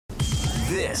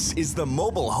This is the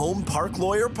Mobile Home Park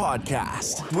Lawyer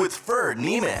Podcast with Ferd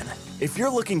Neiman. If you're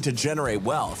looking to generate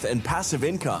wealth and passive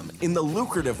income in the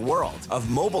lucrative world of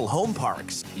mobile home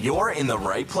parks, you're in the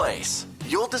right place.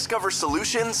 You'll discover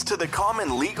solutions to the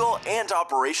common legal and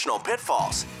operational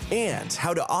pitfalls and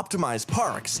how to optimize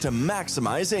parks to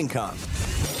maximize income.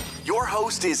 Your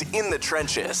host is in the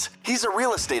trenches. He's a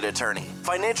real estate attorney,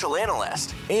 financial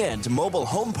analyst, and mobile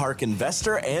home park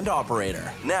investor and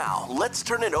operator. Now, let's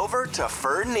turn it over to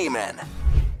Ferd Neiman.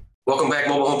 Welcome back,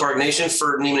 Mobile Home Park Nation.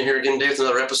 Ferd Neiman here again today with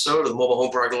another episode of the Mobile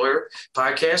Home Park Lawyer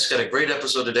Podcast. Got a great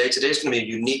episode today. Today's going to be a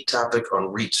unique topic on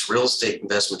REITs, Real Estate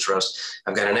Investment Trust.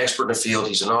 I've got an expert in the field.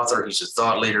 He's an author. He's a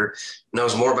thought leader.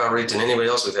 Knows more about REITs than anybody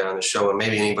else we've had on the show, and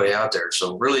maybe anybody out there.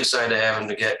 So really excited to have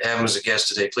him as a guest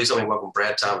today. Please help me welcome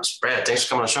Brad Thomas. Brad, thanks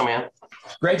for coming on the show, man.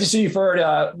 Great to see you, Ferd.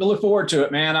 We look forward to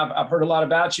it, man. I've heard a lot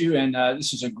about you, and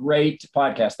this is a great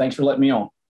podcast. Thanks for letting me on.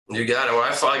 You got it. Well,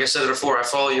 like I said before, I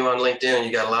follow you on LinkedIn, and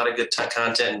you got a lot of good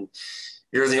content. And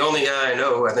you're the only guy I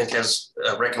know who I think has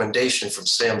a recommendation from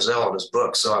Sam Zell on his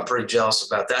book. So I'm pretty jealous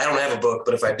about that. I don't have a book,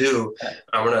 but if I do,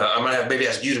 I'm gonna have maybe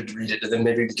ask you to read it, and then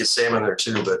maybe get Sam in there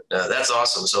too. But that's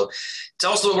awesome. So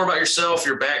tell us a little more about yourself,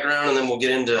 your background, and then we'll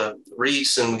get into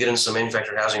REITs and get into some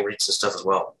manufactured housing REITs and stuff as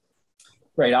well.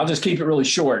 Great. I'll just keep it really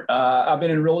short. I've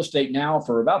been in real estate now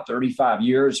for about 35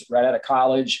 years. Right out of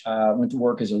college, went to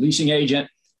work as a leasing agent.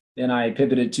 Then I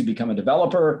pivoted to become a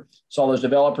developer, saw those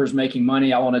developers making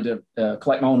money. I wanted to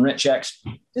collect my own rent checks.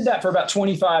 Did that for about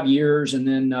 25 years, and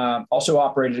then also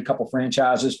operated a couple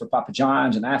franchises for Papa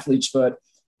John's and Athlete's Foot.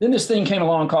 Then this thing came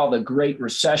along called the Great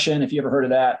Recession. If you ever heard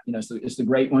of that, it's the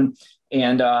great one.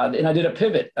 And I did a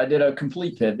pivot. I did a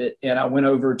complete pivot, and I went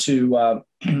over to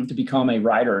become a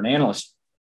writer, an analyst.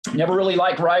 Never really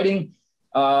liked writing,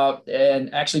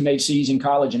 and actually made C's in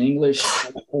college in English.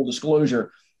 Full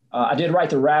disclosure. I did write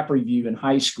the rap review in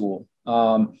high school.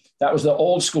 That was the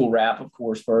old school rap, of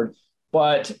course, Ferd.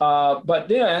 But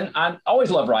then I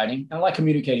always loved writing. I like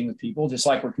communicating with people, just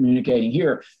like we're communicating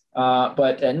here.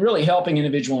 And really helping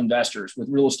individual investors with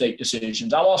real estate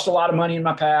decisions. I lost a lot of money in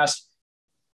my past.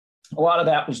 A lot of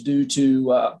that was due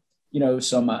to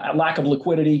some lack of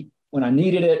liquidity when I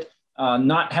needed it,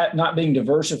 not being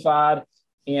diversified.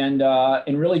 And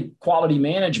really quality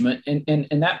management.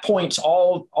 And that points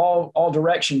all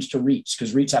directions to REITs,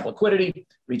 because REITs have liquidity,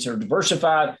 REITs are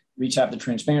diversified, REITs have the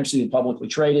transparency of publicly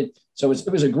traded. So it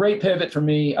was a great pivot for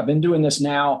me. I've been doing this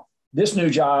new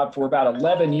job for about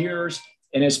 11 years,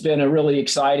 and it's been a really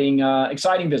exciting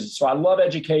business. So I love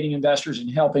educating investors and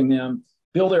helping them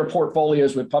build their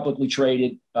portfolios with publicly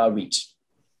traded REITs.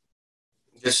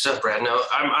 Good stuff, Brad. Now,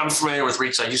 I'm familiar with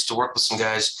REITs. I used to work with some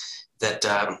guys that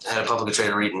had a publicly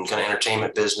traded REIT and kind of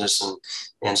entertainment business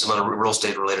and some other real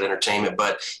estate related entertainment.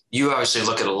 But you obviously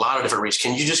look at a lot of different REITs.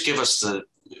 Can you just give us the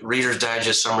Reader's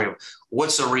Digest summary of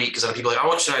what's a REIT? Because people are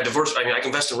like, should I divorce? I can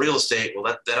invest in real estate.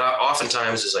 Well, that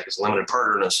oftentimes is like it's a limited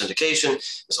partner in a syndication.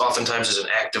 It's oftentimes is an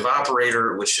active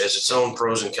operator, which has its own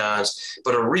pros and cons.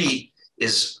 But a REIT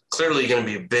is clearly going to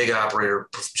be a big operator,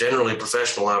 generally a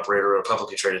professional operator, a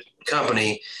publicly traded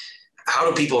company. How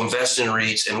do people invest in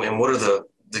REITs, and what are the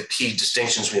key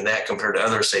distinctions between that compared to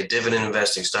other, say, dividend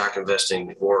investing, stock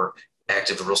investing, or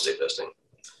active real estate investing?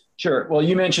 Sure. Well,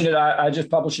 you mentioned it. I just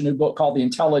published a new book called The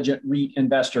Intelligent REIT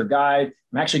Investor Guide.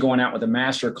 I'm actually going out with a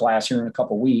master class here in a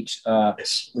couple of weeks,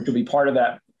 which will be part of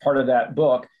that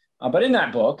book. But in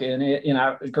that book, and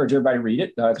I encourage everybody to read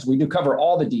it because we do cover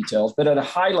all the details. But at a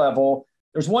high level,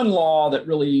 there's one law that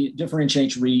really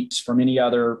differentiates REITs from any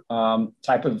other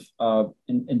type of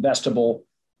investable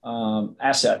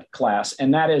asset class.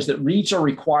 And that is that REITs are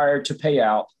required to pay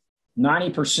out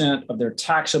 90% of their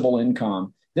taxable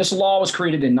income. This law was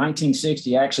created in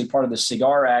 1960, actually part of the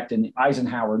Cigar Act in the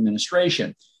Eisenhower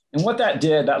administration. And what that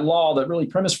did, that law, that really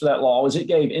premise for that law was it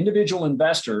gave individual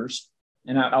investors,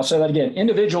 and I'll say that again,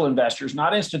 individual investors,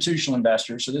 not institutional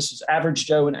investors. So this is average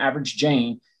Joe and average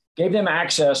Jane, gave them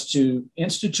access to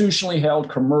institutionally held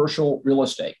commercial real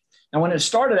estate. Now, when it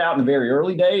started out in the very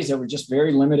early days, they were just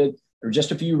very limited. There were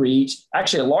just a few REITs.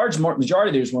 Actually, a large majority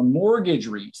of these were mortgage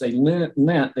REITs. They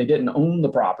lent, they didn't own the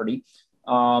property.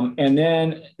 And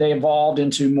then they evolved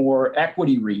into more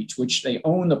equity REITs, which they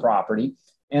own the property.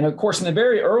 And of course, in the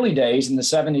very early days, in the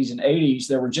 70s and 80s,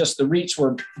 the REITs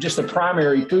were just the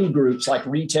primary food groups like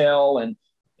retail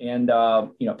and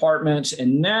apartments.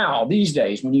 And now these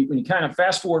days, when you kind of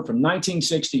fast forward from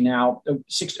 1960 now,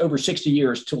 over 60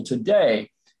 years till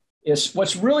today, is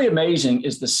what's really amazing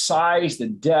is the size, the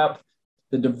depth,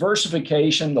 the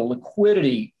diversification, the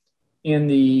liquidity in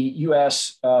the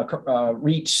U.S.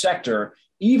 REIT sector,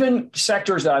 even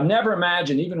sectors that I never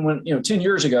imagined, even when, 10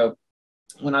 years ago,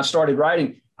 when I started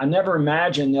writing, I never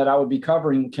imagined that I would be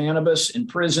covering cannabis and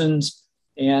prisons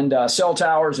and cell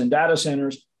towers and data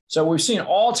centers. So we've seen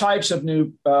all types of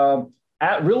new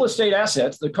real estate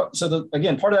assets.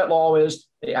 Again, part of that law is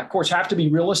they, of course, have to be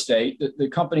real estate. The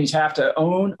companies have to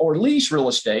own or lease real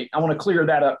estate. I want to clear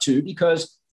that up too,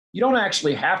 because you don't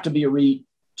actually have to be a REIT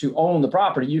to own the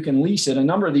property. You can lease it. A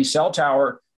number of these cell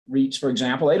tower REITs, for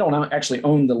example, they don't actually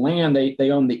own the land. They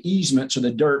own the easements or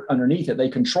the dirt underneath it. They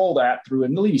control that through a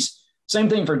lease. Same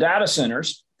thing for data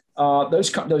centers.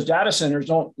 Those data centers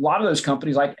a lot of those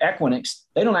companies like Equinix,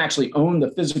 they don't actually own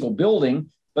the physical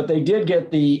building, but they did get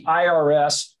the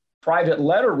IRS private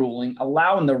letter ruling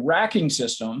allowing the racking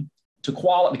system to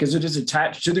qualify, because it is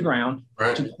attached to the ground,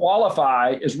 right, to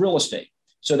qualify as real estate.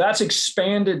 So that's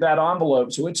expanded that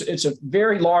envelope. So it's a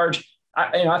very large,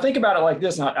 I think about it like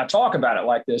this, and I talk about it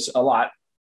like this a lot,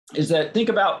 is that think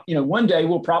about, one day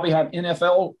we'll probably have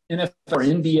NFL or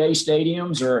NBA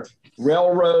stadiums or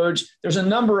railroads. There's a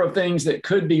number of things that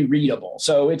could be readable.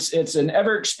 So it's an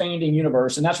ever expanding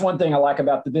universe. And that's one thing I like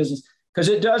about the business, because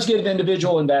it does give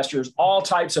individual investors all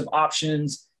types of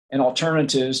options and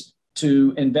alternatives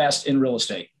to invest in real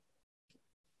estate.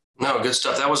 No, good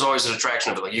stuff. That was always an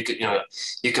attraction of it. Like you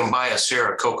can buy a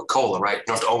share of Coca-Cola, right? You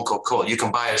don't have to own Coca-Cola. You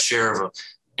can buy a share of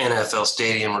an NFL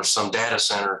stadium or some data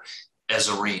center as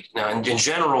a REIT. Now, in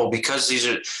general, because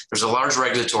there's a large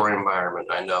regulatory environment,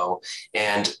 I know,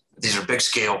 and these are big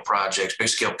scale projects, big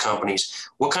scale companies.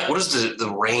 What is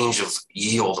the range of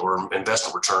yield or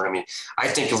investment return? I mean, I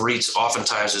think of REITs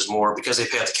oftentimes as more because they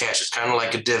pay out the cash. It's kind of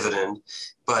like a dividend,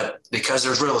 but because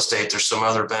there's real estate, there's some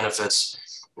other benefits,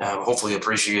 hopefully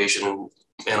appreciation and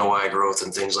NOI growth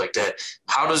and things like that.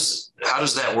 How does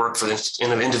that work for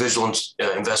an individual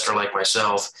investor like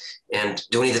myself? And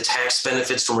do any of the tax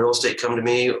benefits from real estate come to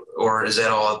me, or is that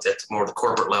all at more the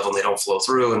corporate level and they don't flow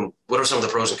through? And what are some of the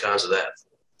pros and cons of that?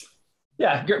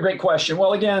 Yeah, great question.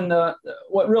 Well, again,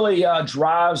 what really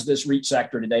drives this REIT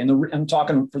sector today, and I'm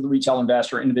talking for the retail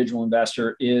investor, individual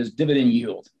investor, is dividend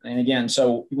yield. And again,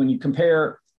 so when you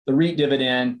compare the REIT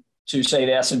dividend to, say,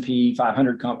 the S&P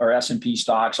 500 or S&P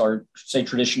stocks, or say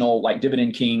traditional like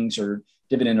dividend kings or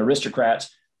dividend aristocrats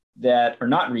that are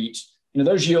not REITs,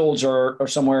 those yields are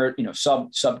somewhere,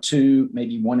 sub 2,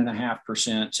 maybe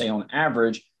 1.5%, say on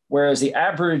average, whereas the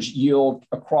average yield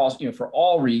across, for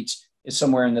all REITs is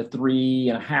somewhere in the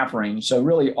 3.5 range. So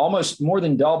really almost more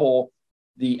than double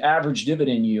the average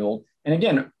dividend yield. And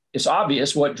again, it's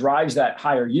obvious what drives that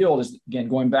higher yield is, again,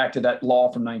 going back to that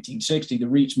law from 1960, the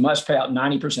REITs must pay out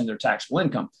 90% of their taxable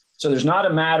income. So there's not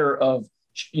a matter of,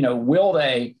 will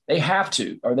they have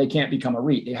to, or they can't become a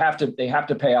REIT. They have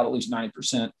to pay out at least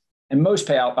 90%. And most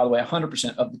pay out, by the way,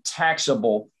 100% of the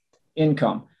taxable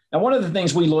income. Now, one of the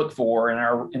things we look for in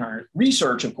our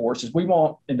research, of course, is we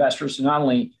want investors to not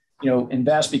only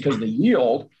invest because of the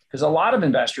yield, because a lot of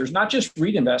investors, not just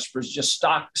REIT investors, just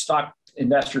stock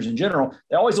investors in general,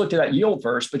 they always look to that yield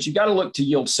first, but you've got to look to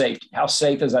yield safety. How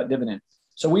safe is that dividend?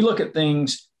 So we look at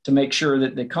things to make sure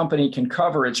that the company can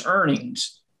cover its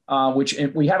earnings, which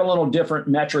we have a little different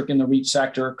metric in the REIT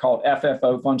sector called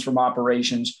FFO, funds from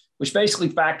operations, which basically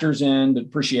factors in the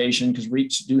depreciation, because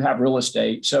REITs do have real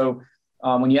estate. So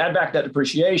when you add back that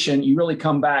depreciation, you really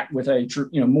come back with a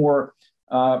more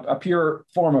a pure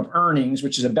form of earnings,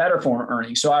 which is a better form of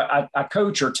earnings. So I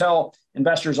coach or tell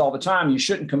investors all the time, you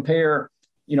shouldn't compare,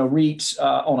 REITs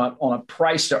on a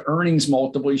price to earnings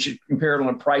multiple. You should compare it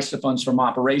on a price to funds from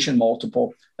operation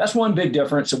multiple. That's one big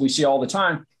difference that we see all the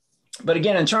time. But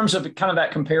again, in terms of kind of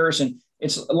that comparison,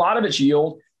 it's a lot of it's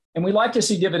yield. And we like to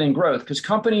see dividend growth, because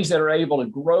companies that are able to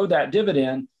grow that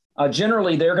dividend,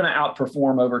 generally they're going to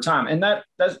outperform over time. And that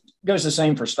goes the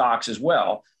same for stocks as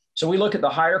well. So we look at the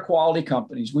higher quality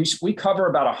companies. We cover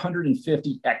about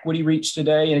 150 equity REITs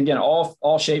today. And again,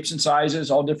 all shapes and sizes,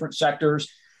 all different sectors,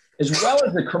 as well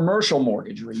as the commercial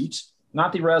mortgage REITs,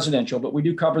 not the residential, but we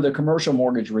do cover the commercial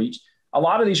mortgage REITs. A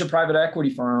lot of these are private equity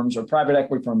firms or private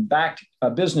equity firm backed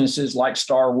businesses like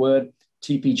Starwood,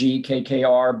 TPG,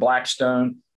 KKR,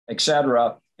 Blackstone, et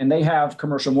cetera. And they have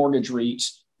commercial mortgage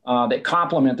REITs that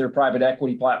complement their private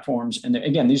equity platforms. And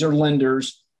again, these are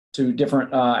lenders to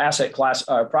different asset class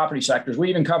property sectors. We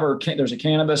even cover, there's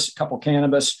a couple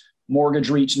cannabis mortgage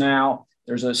REITs now.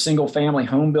 There's a single family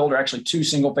home builder, actually 2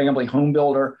 single family home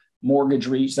builder mortgage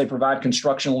REITs. They provide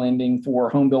construction lending for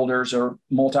home builders or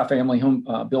multifamily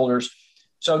home builders.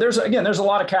 So there's a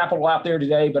lot of capital out there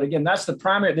today, but again, that's the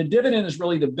dividend is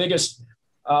really the biggest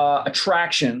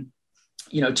attraction,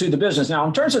 to the business. Now,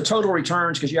 in terms of total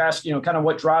returns, because you asked, kind of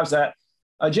what drives that,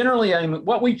 generally,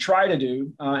 what we try to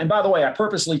do, and by the way, I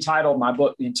purposely titled my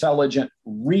book, The Intelligent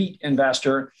REIT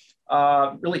Investor,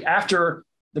 really after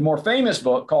the more famous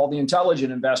book called The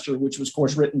Intelligent Investor, which was, of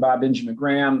course, written by Benjamin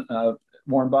Graham,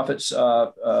 Warren Buffett's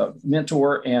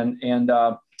mentor and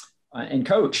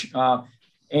coach.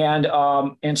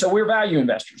 And so we're value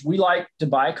investors. We like to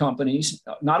buy companies,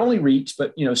 not only REITs,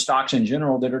 but stocks in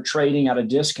general that are trading at a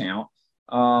discount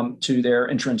to their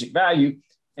intrinsic value.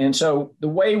 And so the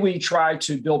way we try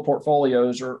to build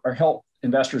portfolios or help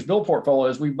investors build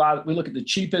portfolios, we look at the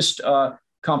cheapest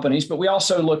companies, but we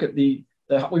also look at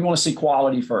we want to see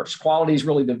quality first. Quality is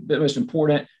really the most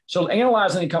important. So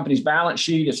analyzing the company's balance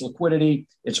sheet, its liquidity,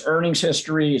 its earnings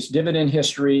history, its dividend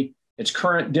history, its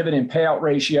current dividend payout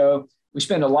ratio. We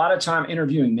spend a lot of time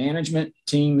interviewing management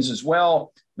teams as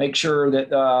well, make sure that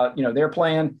they're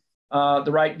playing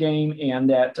the right game and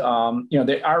that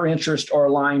that our interests are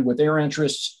aligned with their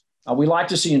interests. We like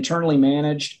to see internally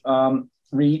managed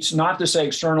REITs. Not to say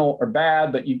external are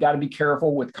bad, but you've got to be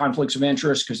careful with conflicts of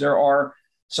interest because there are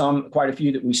quite a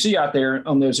few that we see out there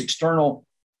on those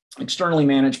externally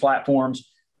managed platforms.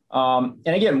 And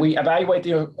again, we evaluate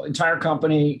the entire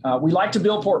company. We like to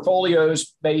build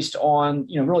portfolios based on,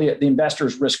 really the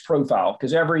investor's risk profile,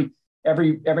 because every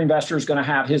investor is going to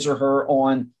have his or her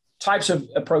own types of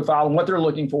profile and what they're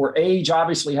looking for. Age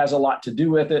obviously has a lot to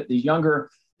do with it. The younger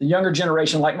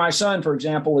generation, like my son, for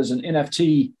example, is an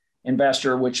NFT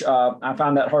investor, which I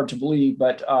found that hard to believe.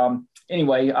 But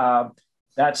anyway,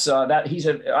 that's that he's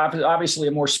obviously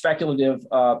a more speculative,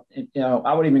 I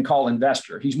wouldn't even call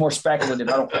investor. He's more speculative.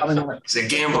 I don't know. He's a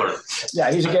gambler.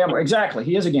 Yeah, he's a gambler. Exactly.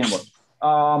 He is a gambler.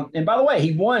 And by the way,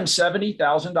 he won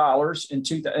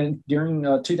 $70,000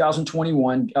 during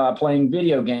 2021 playing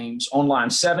video games online,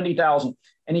 $70,000.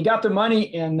 And he got the money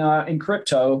in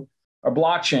crypto or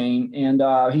blockchain.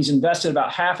 And he's invested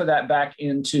about half of that back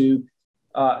into,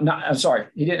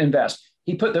 he didn't invest.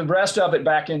 He put the rest of it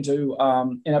back into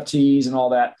NFTs and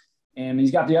all that. And he's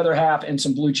got the other half in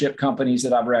some blue chip companies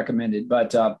that I've recommended.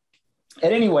 But at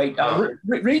any rate,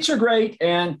 REITs are great.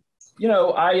 And,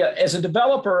 as a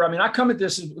developer, I come at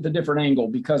this with a different angle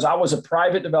because I was a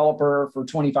private developer for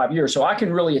 25 years. So I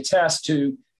can really attest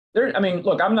to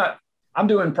look, I'm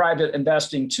doing private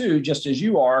investing too, just as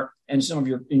you are and some of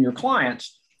your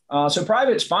clients. So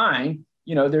private's fine.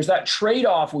 There's that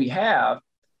trade-off we have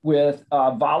with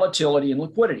volatility and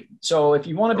liquidity. So if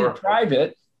you want to be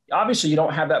private, obviously you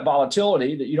don't have that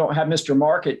volatility, that you don't have Mr.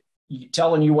 Market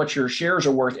telling you what your shares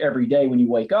are worth every day when you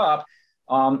wake up.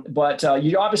 But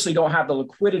you obviously don't have the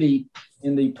liquidity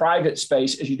in the private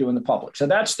space as you do in the public. So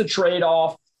that's the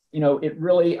trade-off. It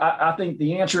really, I think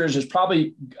the answer is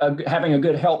probably having a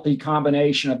good, healthy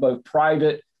combination of both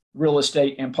private real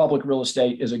estate and public real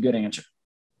estate is a good answer.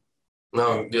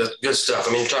 No, good stuff.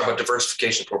 You talk about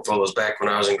diversification portfolios. Back when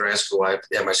I was in grad school, I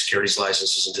had my securities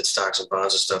licenses and did stocks and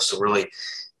bonds and stuff. So really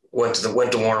went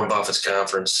to Warren Buffett's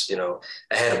conference.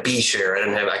 I had a B share.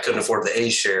 I couldn't afford the A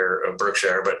share of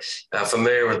Berkshire, but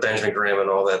familiar with Benjamin Graham and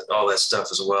all that stuff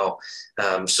as well.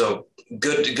 So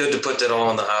good to put that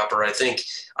all in the hopper. I think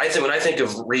when I think of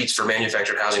REITs for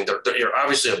manufactured housing, you're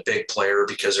obviously a big player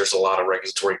because there's a lot of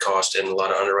regulatory cost and a lot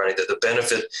of underwriting.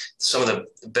 Some of the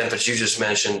benefits you just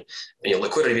mentioned,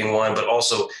 liquidity being one, but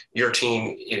also your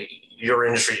team, your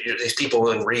industry, these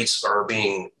people in REITs are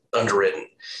being underwritten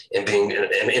and being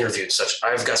interviewed and such.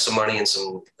 I've got some money in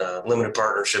some limited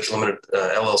partnerships, limited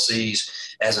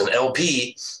LLCs as an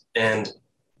LP, and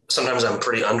sometimes I'm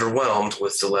pretty underwhelmed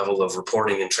with the level of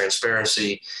reporting and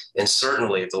transparency, and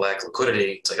certainly the lack of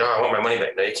liquidity. It's like, I want my money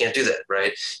back. No, you can't do that,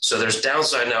 right? So there's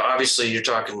downside. Now, obviously, you're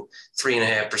talking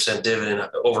 3.5% dividend.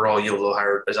 Overall yield a little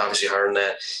higher, is obviously higher than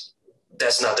that.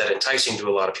 That's not that enticing to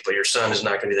a lot of people. Your son is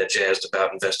not going to be that jazzed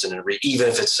about investing in a REIT, even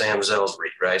if it's Sam Zell's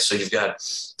REIT, right? So you've got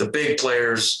the big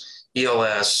players,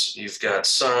 ELS, you've got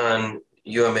Sun,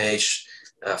 UMH,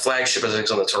 Flagship, I think,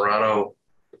 on the Toronto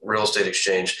Real Estate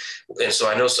Exchange. And so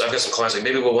I know I've got some clients like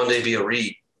maybe we'll one day be a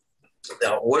REIT.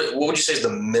 Now, what would you say is the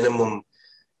minimum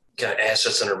kind of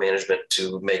assets under management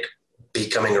to make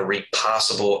becoming a REIT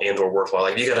possible and or worthwhile?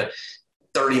 Like if you got a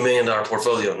 $30 million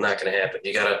portfolio, not going to happen.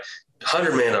 You got a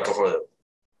 $100 million portfolio,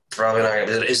 probably not.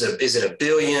 Is it $1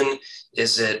 billion?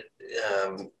 Is it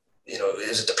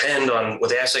does it depend on what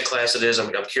the asset class it is?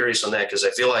 I'm curious on that because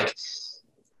I feel like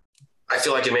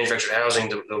in manufactured housing,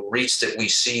 the REITs that we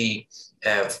see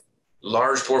have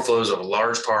large portfolios of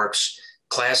large parks,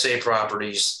 Class A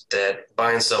properties that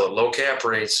buy and sell at low cap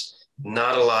rates,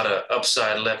 not a lot of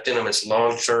upside left in them. It's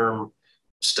long-term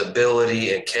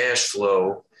stability and cash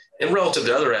flow. And relative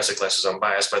to other asset classes, I'm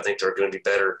biased, but I think they're going to be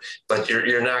better. But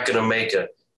you're not going to make a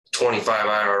 25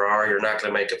 IRR. You're not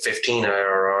going to make a 15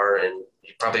 IRR, and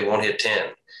you probably won't hit 10,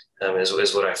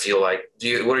 is what I feel like.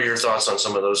 What are your thoughts on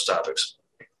some of those topics?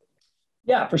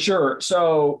 Yeah, for sure.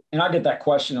 So, and I get that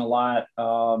question a lot.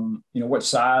 What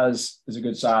size is a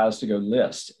good size to go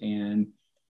list? And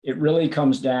it really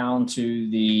comes down to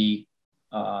the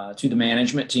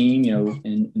management team.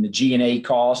 In the G&A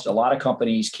cost. A lot of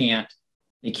companies can't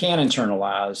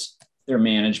internalize their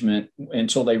management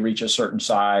until they reach a certain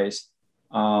size.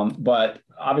 But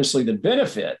obviously, the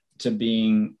benefit to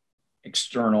being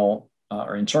external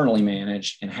or internally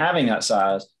managed and having that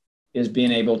size is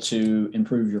being able to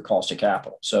improve your cost of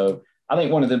capital. So I think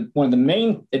one of the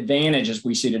main advantages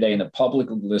we see today in the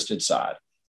publicly listed side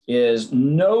is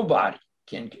nobody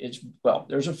can.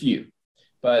 There's a few,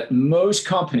 but most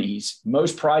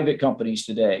private companies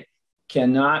today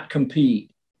cannot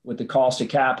compete with the cost of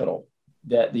capital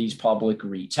that these public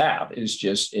REITs have.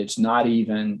 It's not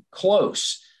even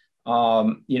close.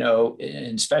 And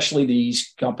especially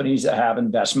these companies that have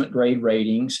investment grade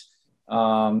ratings.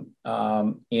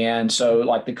 And so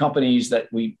like the companies that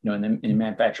we in the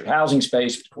manufactured housing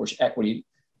space, of course, Equity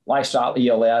Lifestyle,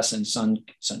 ELS, and Sun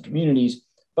Communities,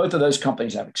 both of those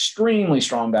companies have extremely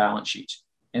strong balance sheets,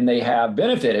 and they have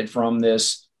benefited from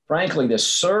this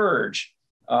surge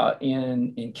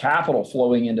in capital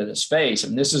flowing into the space.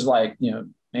 And this is like,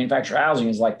 manufactured housing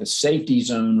is like the safety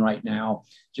zone right now,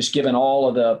 just given all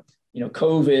of the,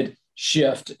 COVID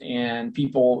shift and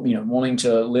people, wanting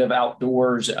to live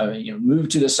outdoors, move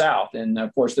to the South. And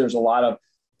of course, there's a lot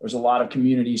of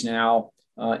communities now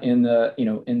in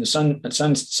the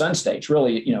sun states,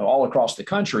 really, all across the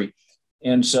country.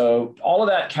 And so all of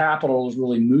that capital is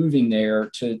really moving there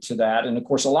to that. And of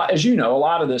course, a lot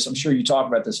of this, I'm sure you talk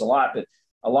about this a lot, but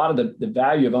a lot of the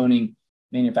value of owning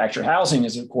manufactured housing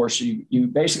is, of course, you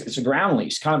basically, it's a ground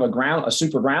lease, kind of a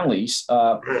super ground lease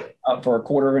for a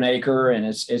quarter of an acre. And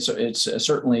it's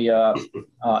certainly,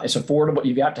 it's affordable.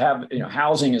 You have to have,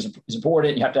 housing is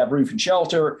important. You have to have roof and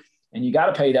shelter, and you got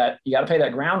to pay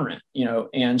that ground rent,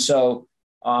 and so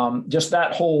just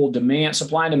that whole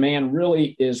supply and demand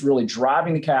really is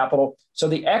driving the capital. So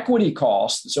the equity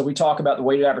cost, so we talk about the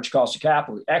weighted average cost of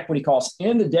capital, the equity cost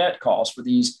and the debt cost for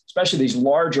these, especially these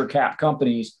larger cap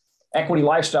companies. Equity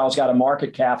Lifestyle's got a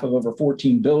market cap of over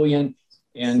 14 billion,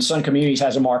 and Sun Communities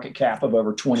has a market cap of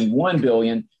over 21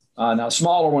 billion. Now, a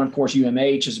smaller one, of course,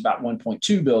 UMH is about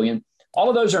 1.2 billion. All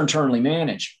of those are internally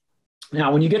managed.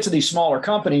 Now, when you get to these smaller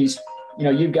companies,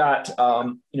 you've got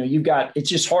it's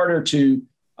just harder to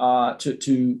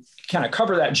kind of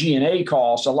cover that G&A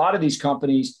cost. A lot of these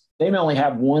companies, they may only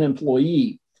have one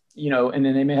employee, and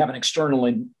then they may have an external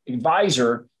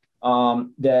advisor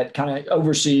that kind of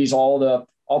oversees all the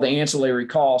ancillary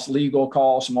costs, legal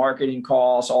costs, marketing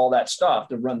costs, all that stuff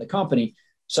to run the company.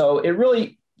 So it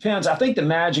really depends. I think the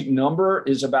magic number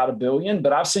is about $1 billion,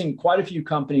 but I've seen quite a few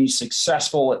companies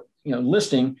successful at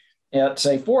listing at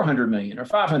say 400 million or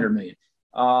 500 million.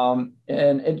 And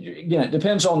it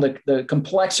depends on the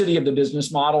complexity of the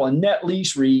business model. And net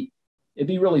lease REIT, it'd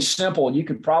be really simple. You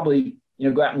could probably,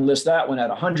 go out and list that one at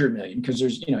 100 million because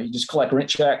there's, you just collect rent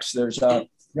checks. There's, you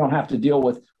don't have to deal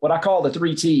with what I call the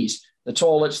 3 T's, the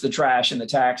toilets, the trash, and the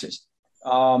taxes.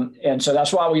 And so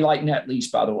that's why we like net lease,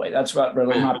 by the way. That's what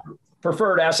my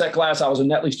preferred asset class. I was a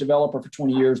net lease developer for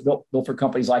 20 years, built for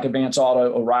companies like Advance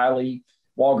Auto, O'Reilly,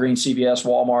 Walgreens, CVS,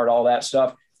 Walmart, all that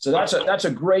stuff. So that's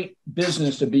a great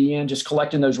business to be in, just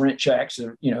collecting those rent checks.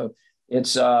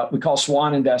 It's we call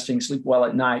swan investing, sleep well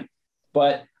at night.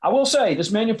 But I will say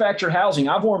this manufactured housing,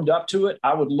 I've warmed up to it.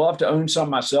 I would love to own some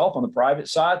myself on the private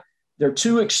side. They're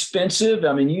too expensive.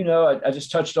 I mean, I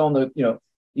just touched on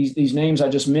these names I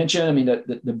just mentioned. I mean,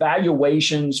 the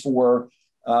valuations for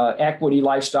Equity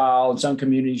Lifestyle and Sun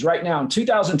Communities right now in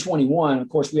 2021, of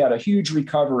course, we had a huge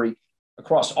recovery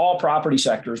across all property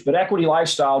sectors, but Equity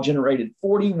Lifestyle generated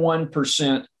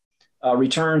 41%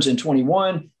 returns in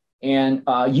 21, and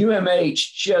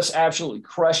UMH just absolutely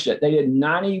crushed it. They did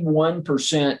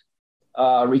 91%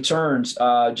 returns.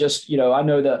 I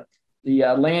know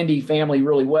the Landy family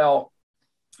really well,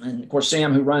 and of course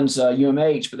Sam, who runs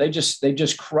UMH, but they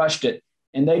just crushed it,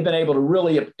 and they've been able to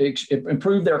really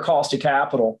improve their cost of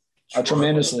capital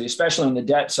tremendously, especially on the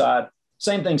debt side.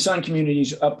 Same thing, Sun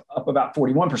Communities up about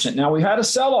 41%. Now, we had a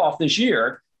sell-off this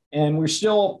year, and we're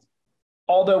still,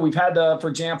 although we've had for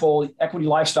example, Equity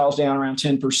Lifestyle's down around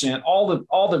 10%.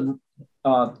 All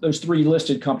those 3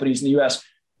 listed companies in the U.S.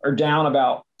 are down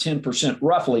about 10%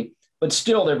 roughly, but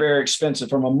still they're very expensive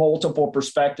from a multiple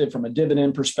perspective, from a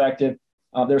dividend perspective.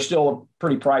 They're still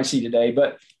pretty pricey today.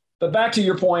 But back to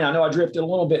your point, I know I drifted a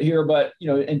little bit here, but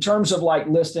in terms of like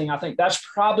listing, I think that's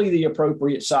probably the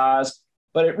appropriate size.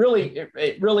 But it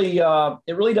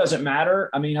really doesn't matter.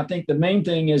 I mean, I think the main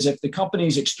thing is if the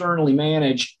company's externally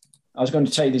managed I was going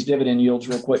to tell you these dividend yields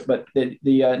real quick, but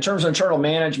in terms of internal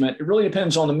management, it really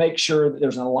depends on to make sure that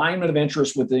there's an alignment of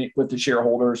interest with the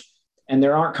shareholders, and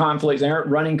there aren't conflicts. They aren't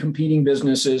running competing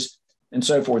businesses and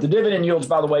so forth. The dividend yields,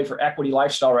 by the way, for Equity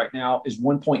Lifestyle right now is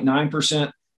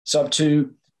 1.9%, sub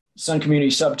 2, Sun Community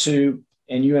sub 2,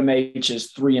 and UMH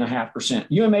is 3.5%.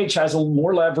 UMH has a little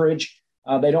more leverage.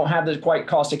 They don't have the quite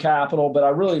cost of capital, but I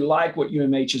really like what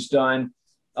UMH has done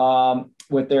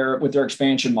with their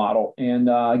expansion model. And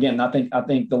again, I think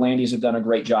the Landys have done a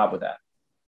great job with that.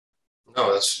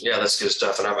 No, that's good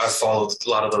stuff. And I've followed a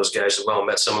lot of those guys as well,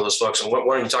 met some of those folks. And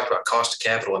when you talk about cost of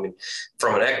capital, I mean,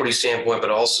 from an equity standpoint,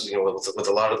 but also, with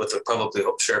a lot of the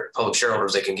public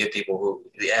shareholders, they can get people who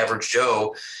the average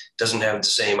Joe doesn't have the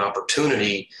same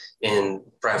opportunity in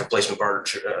private placement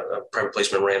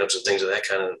randoms and things of that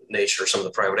kind of nature, some of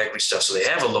the private equity stuff. So they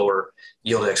have a lower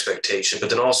yield expectation, but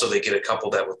then also they get to couple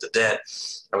that with the debt.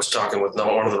 I was talking with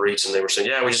one of the REITs and they were saying,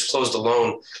 yeah, we just closed a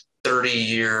loan,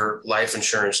 30-year life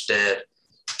insurance debt,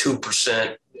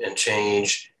 2% and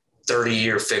change,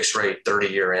 30-year fixed rate,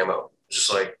 30-year ammo.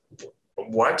 Just like,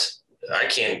 what? I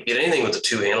can't get anything with a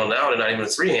 2 handle now, and not even a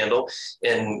 3 handle,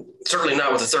 and certainly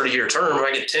not with a 30-year term. If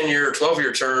I get 10-year,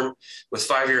 12-year term with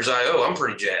 5 years IO, I'm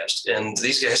pretty jazzed. And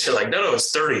these guys are like, no,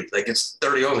 it's 30. Like, it's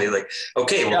 30 only. Like,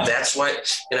 okay, well, that's why.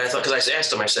 And I thought, because I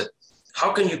asked them, I said,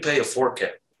 how can you pay a 4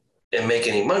 cap and make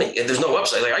any money? And there's no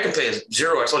upside. Like, I can pay a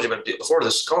 0. I told you about before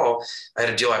this call, I had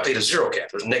a deal. I paid a 0 cap.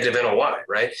 It was negative NOI,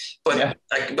 right? But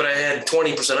I had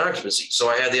 20% occupancy. So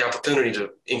I had the opportunity to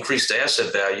increase the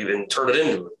asset value and turn it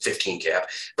into a 15 cap.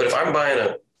 But if I'm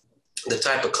buying the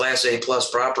type of Class A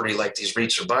plus property like these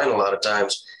REITs are buying a lot of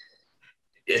times,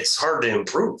 it's hard to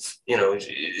improve, and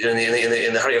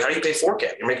how do you pay 4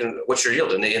 cap? You're making, what's your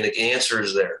yield? And the answer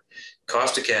is there.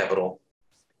 Cost of capital,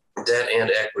 debt and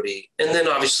equity, and then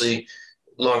obviously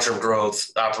long-term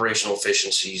growth, operational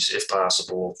efficiencies, if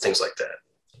possible, things like that.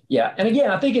 Yeah. And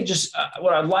again, I think it just,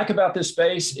 what I like about this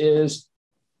space is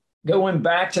going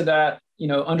back to that,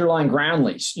 underlying ground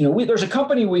lease. There's a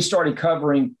company we started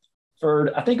covering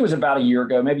for, I think it was about a year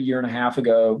ago, maybe a year and a half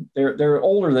ago. They're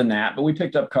older than that, but we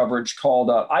picked up coverage called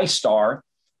iStar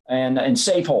and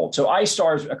Safehold. So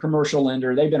iStar is a commercial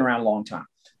lender. They've been around a long time,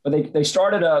 but they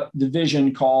started a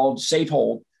division called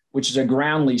Safehold, which is a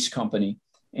ground lease company.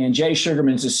 And Jay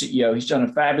Sugarman's the CEO. He's done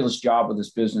a fabulous job with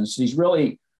this business. He's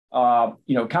really, kind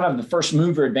of the first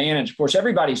mover advantage. Of course,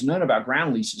 everybody's known about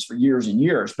ground leases for years and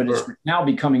years, but it's now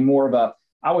becoming more of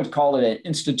I would call it an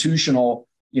institutional,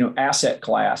 asset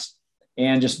class,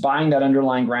 and just buying that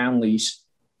underlying ground lease.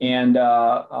 And,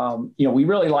 we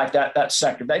really like that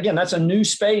sector. Again, that's a new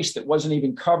space that wasn't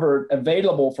even covered,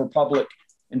 available for public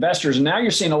investors. And now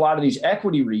you're seeing a lot of these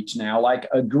equity REITs now, like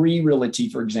Agree Realty,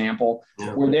 for example,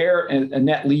 where they're a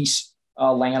net lease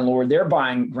landlord. They're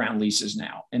buying ground leases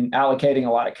now and allocating a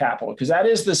lot of capital, because that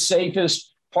is the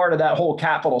safest part of that whole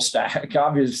capital stack,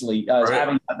 obviously, is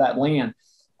having that land.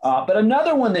 But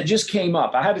another one that just came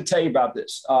up, I had to tell you about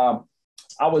this.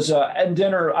 I was at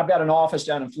dinner. I've got an office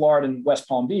down in Florida in West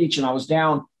Palm Beach, and I was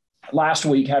down last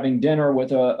week having dinner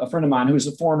with a friend of mine who's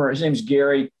his name's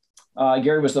Gary.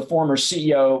 Gary was the former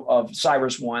CEO of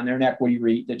Cyrus One. They're an equity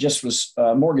REIT that just was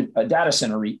a data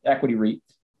center REIT, equity REIT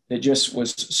that just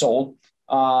was sold.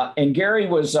 And Gary he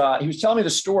was telling me the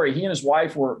story. He and his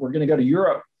wife were going to go to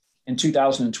Europe in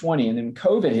 2020, and then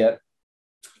COVID hit.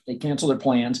 They canceled their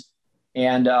plans.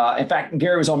 And in fact,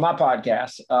 Gary was on my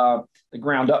podcast, the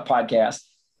Ground Up podcast.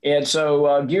 And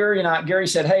so Gary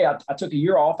said, hey, I took a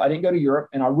year off. I didn't go to Europe,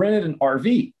 and I rented an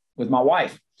RV with my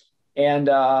wife. And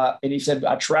he said,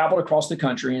 I traveled across the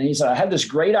country, and he said, I had this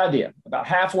great idea about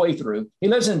halfway through. He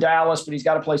lives in Dallas, but he's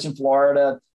got a place in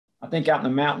Florida, I think out in the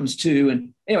mountains too.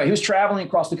 And anyway, he was traveling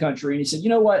across the country, and he said, you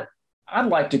know what? I'd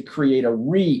like to create a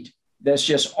REIT that's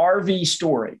just RV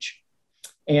storage.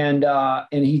 And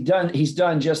he's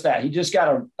done just that. He just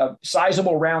got a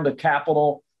sizable round of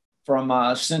capital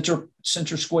from Center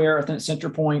Square, I think Center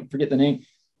Point, forget the name.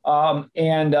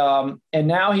 And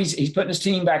now he's putting his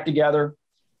team back together.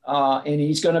 And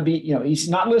he's going to be, he's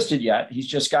not listed yet. He's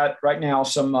just got right now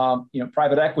some,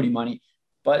 private equity money,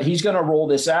 but he's going to roll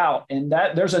this out. And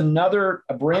there's a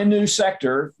brand new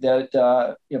sector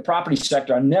that, property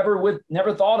sector I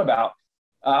never thought about,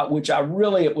 which I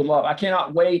really would love. I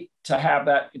cannot wait to have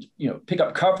that, pick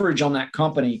up coverage on that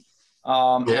company.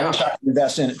 I wish I could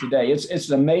invest in it today. It's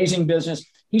an amazing business.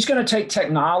 He's going to take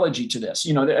technology to this.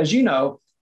 As you know,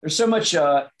 there's so much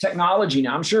technology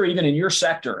now, I'm sure even in your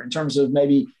sector, in terms of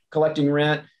maybe collecting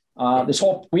rent.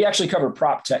 We actually cover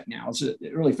prop tech now. It's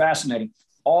really fascinating.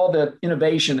 All the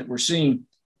innovation that we're seeing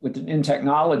in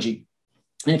technology.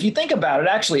 And if you think about it,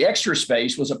 actually Extra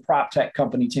Space was a prop tech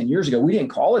company 10 years ago. We didn't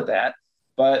call it that,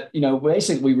 but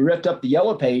basically we ripped up the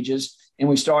yellow pages and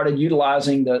we started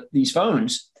utilizing these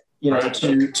phones,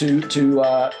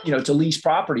 to lease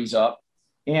properties up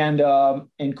and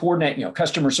coordinate,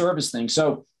 customer service things.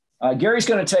 So Gary's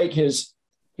going to take his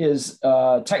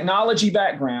technology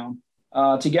background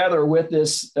together with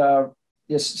this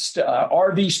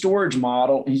RV storage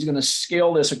model. He's going to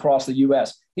scale this across the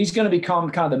U.S. He's going to become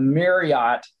kind of the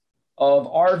Marriott of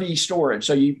RV storage.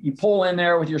 So you pull in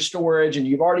there with your storage, and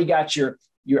you've already got your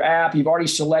app. You've already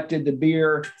selected the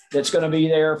beer that's going to be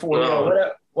there for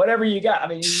whatever you got. I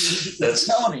mean, that's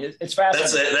telling me it's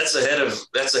fascinating. That's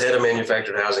ahead of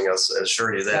manufactured housing. I'll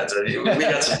assure you that.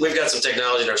 We've got some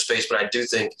technology in our space, but I do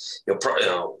think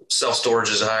self storage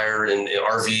is higher and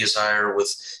RV is higher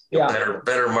with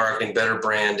better marketing, better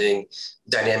branding,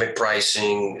 dynamic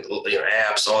pricing,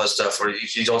 apps, all that stuff. Where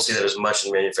you don't see that as much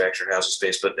in the manufactured housing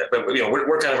space, but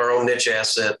we're kind of our own niche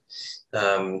asset.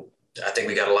 I think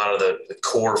we got a lot of the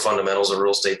core fundamentals of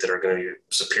real estate that are going to be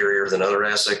superior than other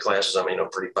asset classes. I mean, I'm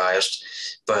pretty biased,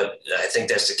 but I think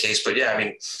that's the case. But yeah, I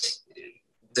mean,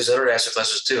 there's other asset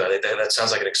classes too. I think that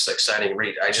sounds like an exciting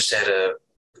REIT. I just had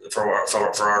for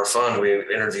our fund, we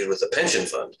interviewed with a pension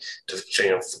fund to try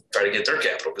to get their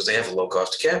capital because they have a low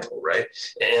cost of capital, right?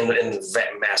 And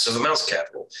massive amounts of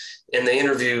capital. And they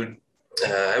interviewed, I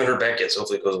haven't heard back yet, so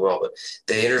hopefully it goes well, but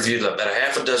they interviewed about a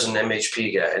half a dozen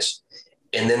MHP guys.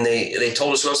 And then they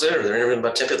told us what else they're interviewing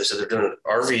about 10 people. They said they're doing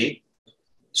RV,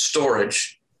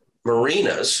 storage,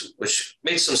 marinas, which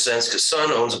made some sense because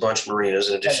Sun owns a bunch of marinas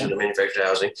in addition to manufactured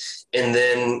housing, and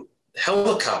then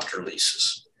helicopter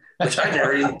leases, which I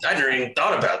never even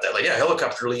thought about that. Like,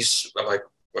 helicopter lease. I'm like,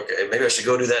 okay, maybe I should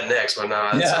go do that next. But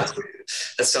no,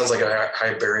 that sounds like a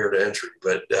high barrier to entry.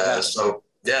 But that's the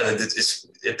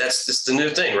new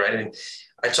thing, right? And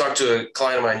I talked to a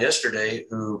client of mine yesterday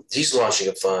who he's launching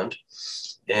a fund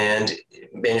and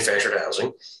manufactured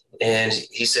housing. And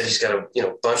he said he's got a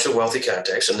bunch of wealthy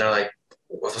contacts. And they're like,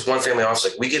 with one family office,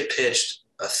 like, we get pitched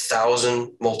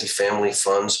 1,000 multifamily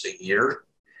funds a year.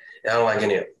 And I don't like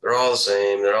any of them. They're all the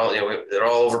same. They're all, they're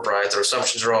all overpriced. Their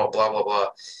assumptions are all blah, blah, blah.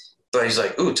 But he's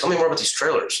like, ooh, tell me more about these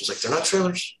trailers. He's like, they're not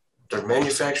trailers. They're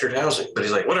manufactured housing. But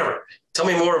he's like, whatever. Tell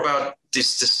me more about the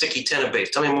sticky tenant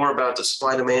base. Tell me more about the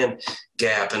supply demand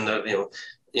gap and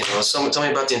someone tell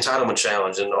me about the entitlement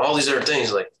challenge and all these other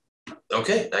things. Like,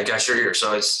 okay, I got your ear.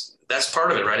 So that's part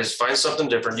of it, right? Is find something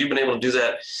different. You've been able to do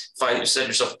that. Set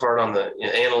yourself apart on the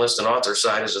analyst and author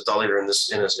side as a thought leader in a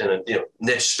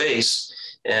niche space.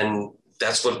 And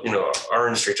that's what, our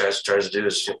industry tries to do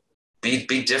is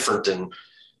be different than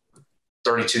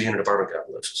 32 unit apartment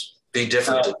complexes. Be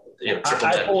different than, triple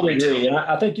I totally agree. And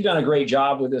I think you've done a great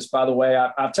job with this, by the way.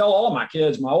 I tell all of my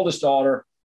kids, my oldest daughter,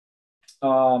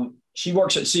 she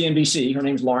works at CNBC. Her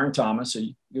name's Lauren Thomas. So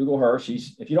you Google her. If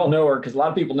you don't know her, because a lot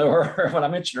of people know her when I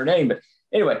mention her name. But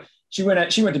anyway, she went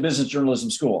to business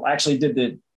journalism school. I actually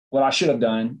did what I should have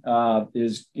done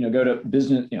is go to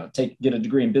business, get a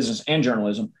degree in business and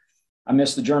journalism. I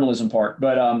missed the journalism part,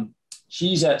 but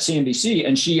she's at CNBC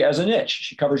and she has a niche.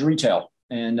 She covers retail,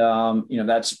 and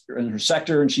that's in her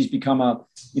sector, and she's become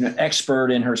an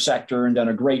expert in her sector and done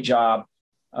a great job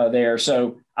there.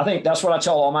 So I think that's what I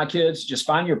tell all my kids. Just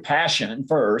find your passion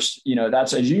first.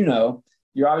 That's, as you're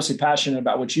obviously passionate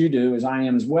about what you do, as I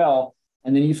am as well.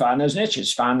 And then you find those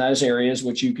niches, find those areas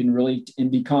which you can really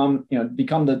become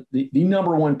the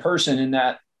number one person in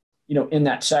that, in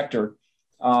that sector.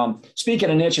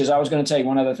 Speaking of niches, I was going to tell you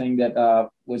one other thing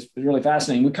that was really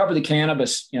fascinating. We covered the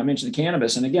cannabis, I mentioned the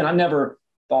cannabis. And again, I never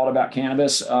thought about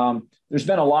cannabis. There's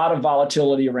been a lot of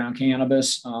volatility around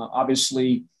cannabis.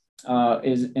 Obviously, the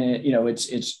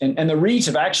REITs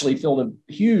have actually filled a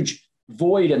huge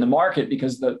void in the market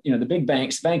because the big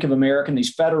banks, Bank of America, and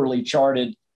these federally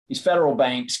charted, these federal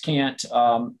banks can't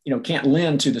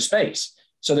lend to the space.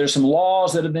 So there's some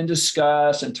laws that have been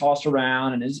discussed and tossed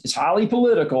around, and it's highly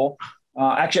political.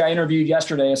 Actually, I interviewed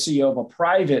yesterday a CEO of a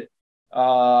private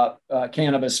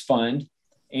cannabis fund,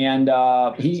 and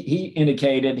he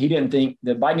indicated he didn't think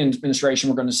the Biden administration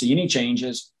were going to see any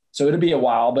changes. So it'll be a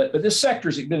while, but this sector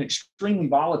has been extremely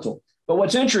volatile. But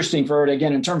what's interesting for it,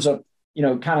 again, in terms of,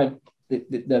 kind of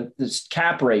the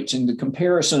cap rates and the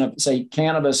comparison of, say,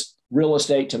 cannabis real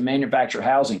estate to manufactured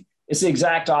housing, it's the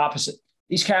exact opposite.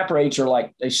 These cap rates are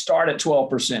like, they start at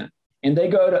 12% and they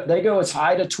go as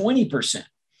high to 20%.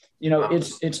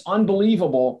 It's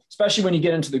unbelievable, especially when you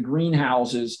get into the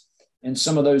greenhouses and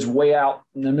some of those way out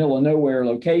in the middle of nowhere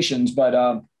locations.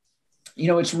 But,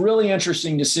 it's really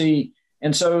interesting to see.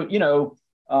 And so,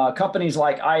 companies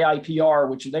like IIPR,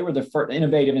 which they were the first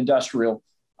innovative industrial,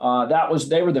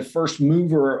 They were the first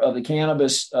mover of the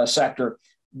cannabis sector.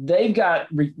 They've got,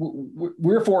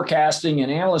 we're forecasting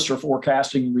and analysts are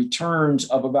forecasting returns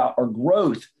of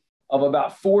growth of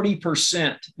about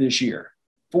 40% this year,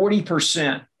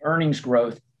 40% earnings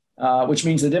growth, which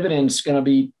means the dividend's going to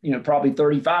be, probably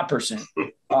 35%.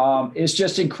 It's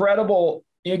just incredible,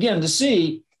 again, to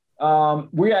see.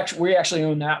 We actually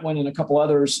own that one and a couple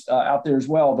others out there as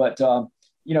well. But,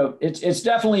 it's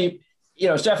definitely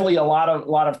a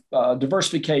lot of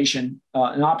diversification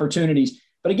and opportunities.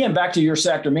 But again, back to your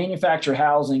sector, manufactured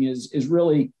housing is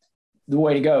really the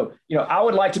way to go. I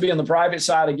would like to be on the private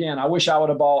side again. I wish I would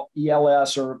have bought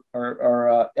ELS or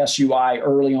SUI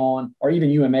early on, or even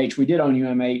UMH. We did own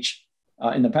UMH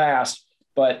in the past,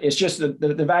 but it's just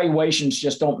the valuations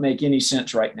just don't make any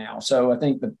sense right now. So I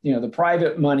think the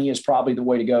private money is probably the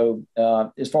way to go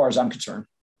as far as I'm concerned.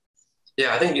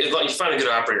 Yeah, I think you find a good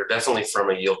operator, definitely from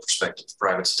a yield perspective.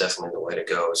 Private's definitely the way to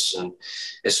go. And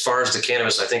as far as the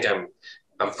cannabis, I think I'm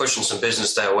pushing some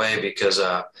business that way because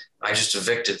I just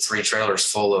evicted 3 trailers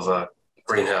full of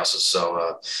greenhouses.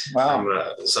 So, wow. I'm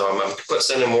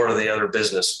sending more to the other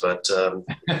business, but.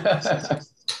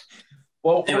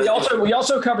 Well, we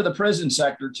also cover the prison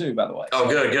sector too, by the way. Oh,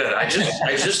 good. I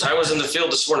was in the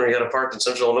field this morning. We got a park in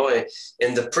Central Illinois,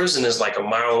 and the prison is like a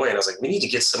mile away. And I was like, we need to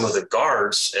get some of the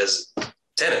guards as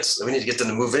tenants. We need to get them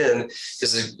to move in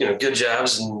because they're, good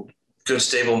jobs and good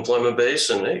stable employment base,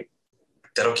 and hey,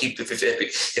 that'll keep. If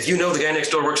the guy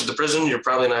next door works at the prison, you're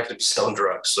probably not going to be selling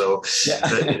drugs. So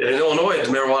in Illinois,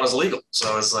 marijuana is legal.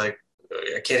 So it's like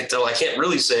I can't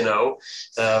really say no.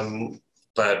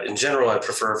 But in general, I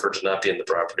prefer for it to not be in the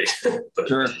property. But,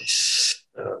 sure.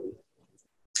 Well,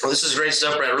 this is great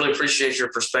stuff, Brad. I really appreciate your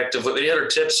perspective. Any other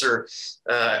tips or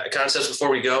concepts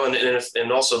before we go?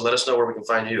 And also let us know where we can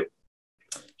find you.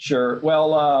 Sure.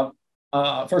 Well,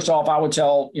 first off, I would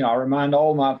I remind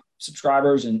all my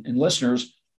subscribers and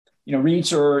listeners,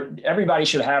 everybody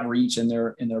should have REITs in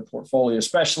their portfolio,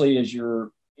 especially as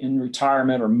you're in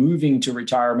retirement or moving to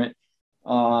retirement.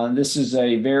 This is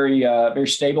a very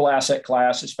stable asset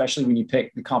class, especially when you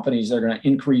pick the companies that are going to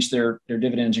increase their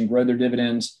dividends and grow their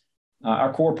dividends.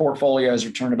 Our core portfolio has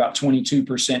returned about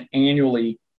 22%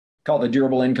 annually, called the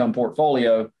durable income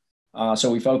portfolio. So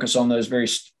we focus on those very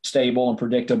stable and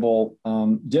predictable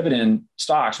dividend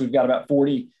stocks. We've got about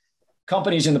 40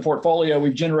 companies in the portfolio.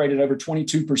 We've generated over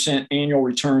 22% annual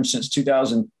return since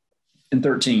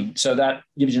 2013. So that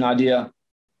gives you an idea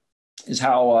is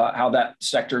how that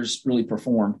sector's really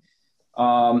performed.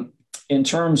 In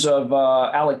terms of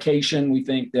allocation, we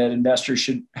think that investors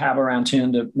should have around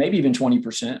 10 to maybe even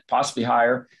 20%, possibly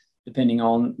higher, depending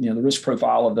on the risk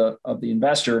profile of the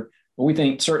investor. But we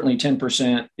think certainly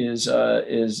 10% is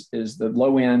the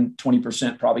low end,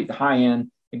 20% probably the high end.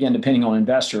 Again, depending on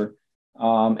investor.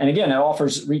 And again,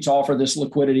 REITs offer this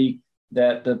liquidity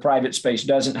that the private space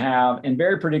doesn't have, and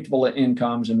very predictable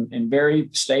incomes and very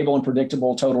stable and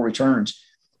predictable total returns.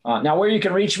 Now, where you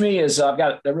can reach me is I've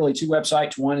got really 2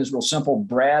 websites. One is real simple,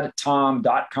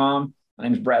 bradtom.com. My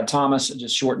name is Brad Thomas. I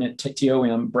just shorten it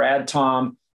TOM,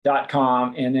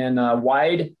 bradtom.com. And then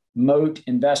Wide Moat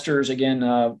Investors. Again,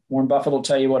 Warren Buffett will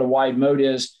tell you what a wide moat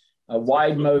is.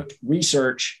 Wide Moat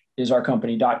Research is our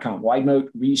company.com,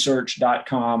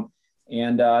 widemoatresearch.com.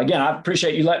 And again, I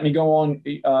appreciate you letting me go on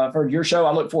for your show.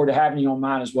 I look forward to having you on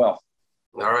mine as well.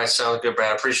 All right. Sounds good,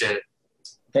 Brad. I appreciate it.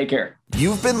 Take care.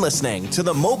 You've been listening to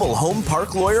the Mobile Home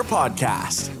Park Lawyer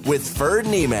Podcast with Ferd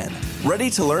Neiman. Ready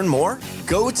to learn more?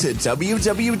 Go to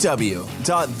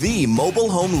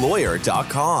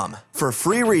www.themobilehomelawyer.com for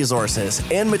free resources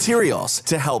and materials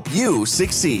to help you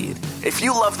succeed. If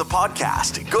you love the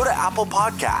podcast, go to Apple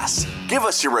Podcasts, give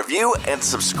us your review, and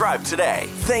subscribe today.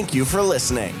 Thank you for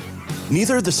listening.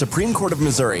 Neither the Supreme Court of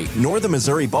Missouri nor the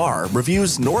Missouri Bar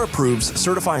reviews nor approves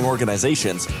certifying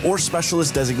organizations or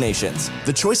specialist designations.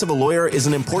 The choice of a lawyer is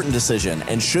an important decision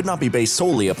and should not be based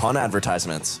solely upon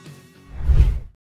advertisements.